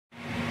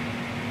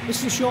This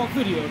is a short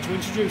video to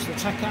introduce the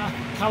TECARC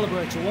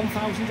Calibrator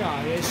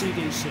 1000i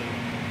AC/DC.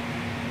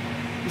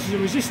 This is a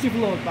resistive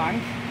load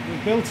bank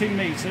with built-in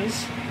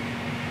meters,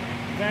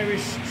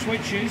 various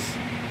switches.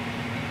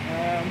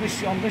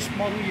 On this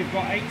model you've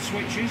got 8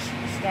 switches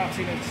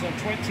starting at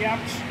 20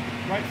 amps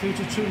right through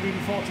to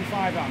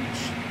 245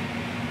 amps.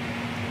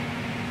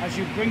 As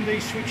you bring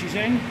these switches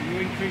in, you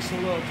increase the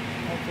load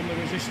from the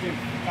resistive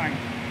bank.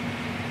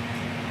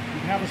 You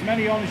can have as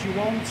many on as you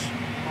want,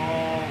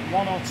 or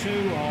 1 or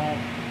 2, or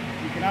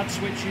you can add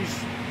switches,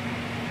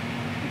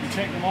 you can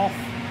take them off.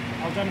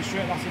 I'll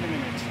demonstrate that in a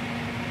minute.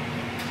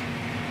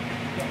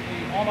 You've got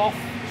the on-off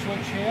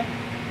switch here,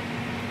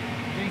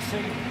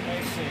 DC,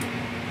 AC.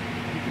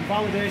 You can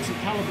validate and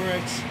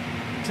calibrate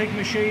TIG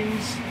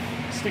machines,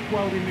 stick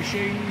welding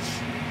machines,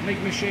 MIG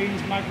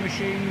machines, mag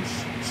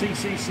machines,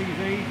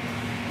 CCCV,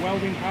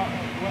 welding power,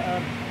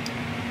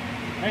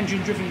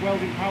 engine-driven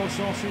welding power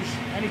sources,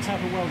 any type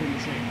of welding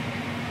machine.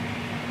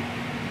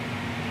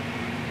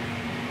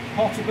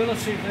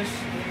 Portability of this is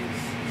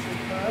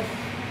superb.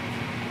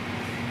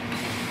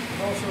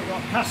 We've also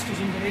got casters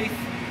underneath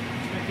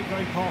to make it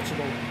very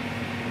portable.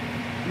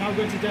 I'm now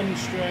going to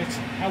demonstrate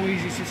how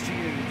easy it is to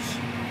use.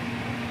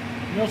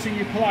 Noting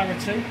your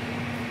polarity,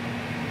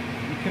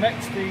 you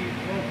connect the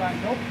load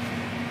bank up.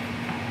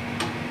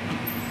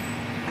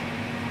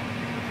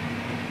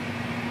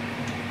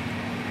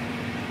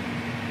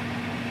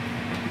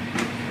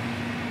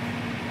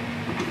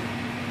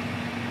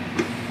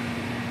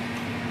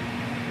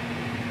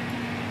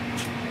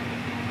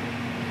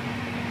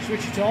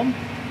 Switch it on,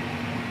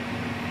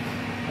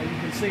 and you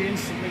can see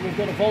instantly we've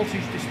got a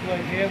voltage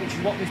display here, which is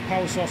what this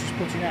power source is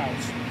putting out.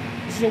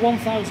 This is a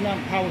 1000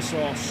 amp power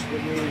source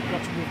that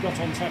we've got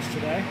on test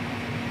today.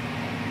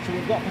 So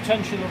we've got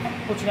potential of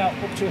putting out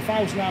up to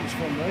 1000 amps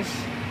from this.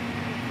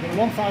 We've got a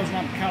 1000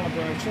 amp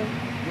calibrator,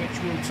 which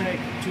will take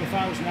to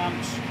 1000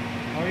 amps,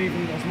 or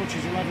even as much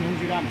as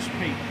 1100 amps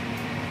peak.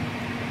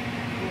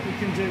 What we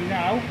can do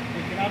now,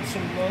 we can add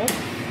some load,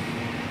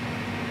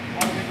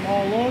 add a bit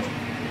more load.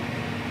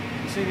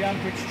 See the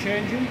amperage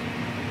changing.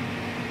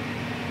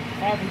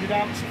 500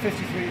 amps at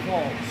 53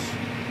 volts.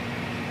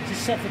 This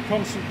is set for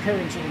constant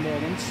current at the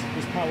moment,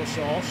 this power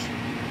source.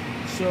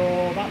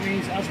 So that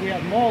means as we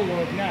add more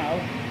load now,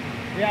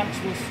 the amps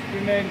will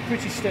remain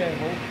pretty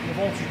stable and the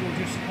voltage will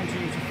just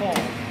continue to fall.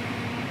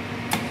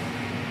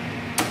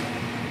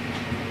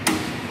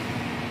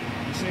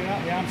 You see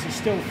that? The amps is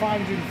still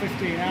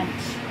 515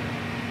 amps.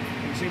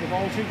 You can see the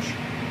voltage.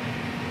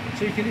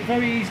 So you can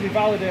very easily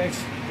validate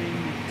the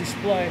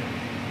display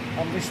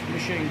on this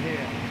machine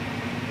here.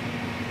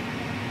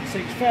 You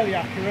see it's fairly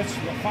accurate.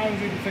 We've got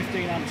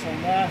 515 amps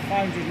on there,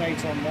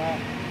 508 on there,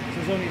 so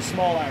there's only a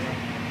small error.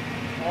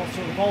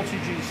 Also the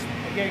voltage is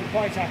again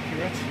quite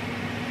accurate,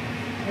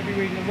 maybe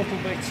reading a little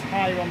bit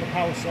higher on the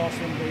power source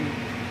than the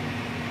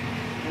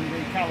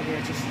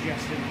calibrator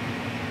suggested.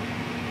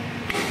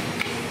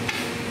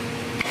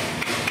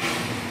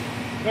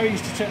 Very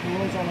easy to take the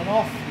loads on and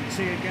off. You can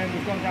see again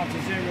we've gone down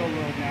to 0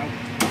 load now.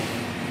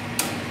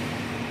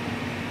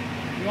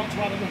 We want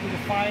to add a little bit of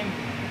fine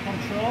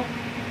control.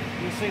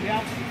 You'll see the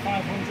amps at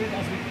 500.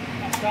 As we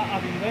start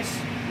adding this,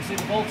 you see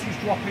the voltage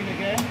dropping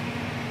again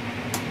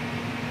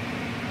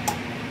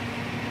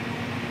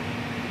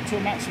to a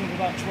maximum of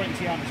about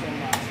 20 amps on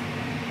that.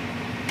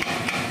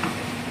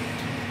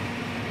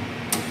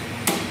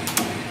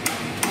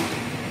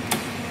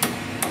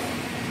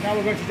 So now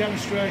we're going to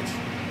demonstrate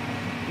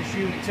this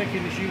unit,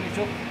 taking this unit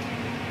up.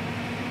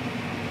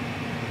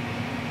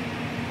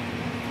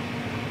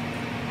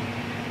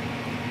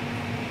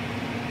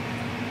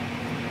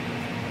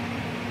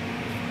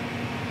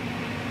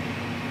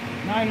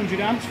 .900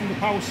 amps from the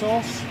power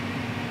source,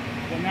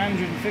 then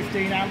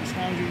 915 amps,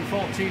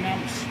 914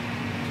 amps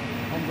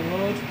on the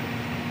load.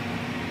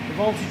 The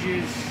voltage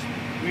is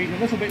reading a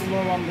little bit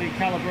lower on the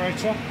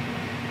calibrator.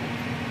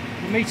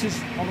 The meters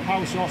on the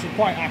power source are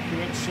quite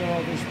accurate, so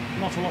there's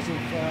not a lot of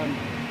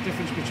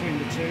difference between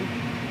the two.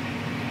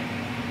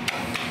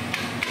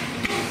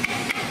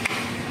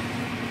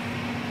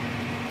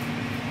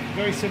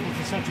 Very simple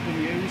to set up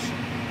and use.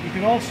 You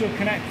can also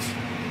connect,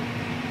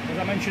 as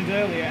I mentioned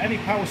earlier, any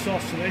power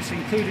source to this,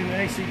 including an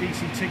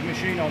AC/DC TIG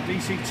machine or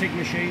DC TIG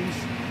machines.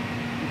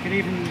 You can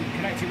even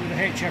connect it with a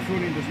HF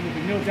running. There will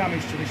be no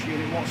damage to this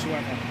unit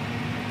whatsoever.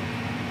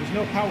 There's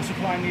no power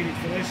supply needed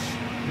for this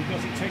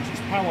because it takes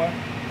its power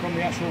from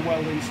the actual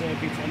welding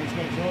circuit, and it's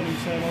got its own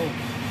internal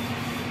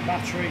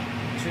battery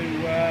to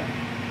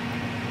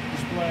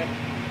display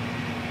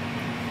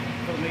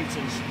for the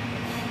meters.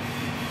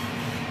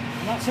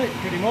 And that's it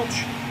pretty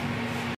much.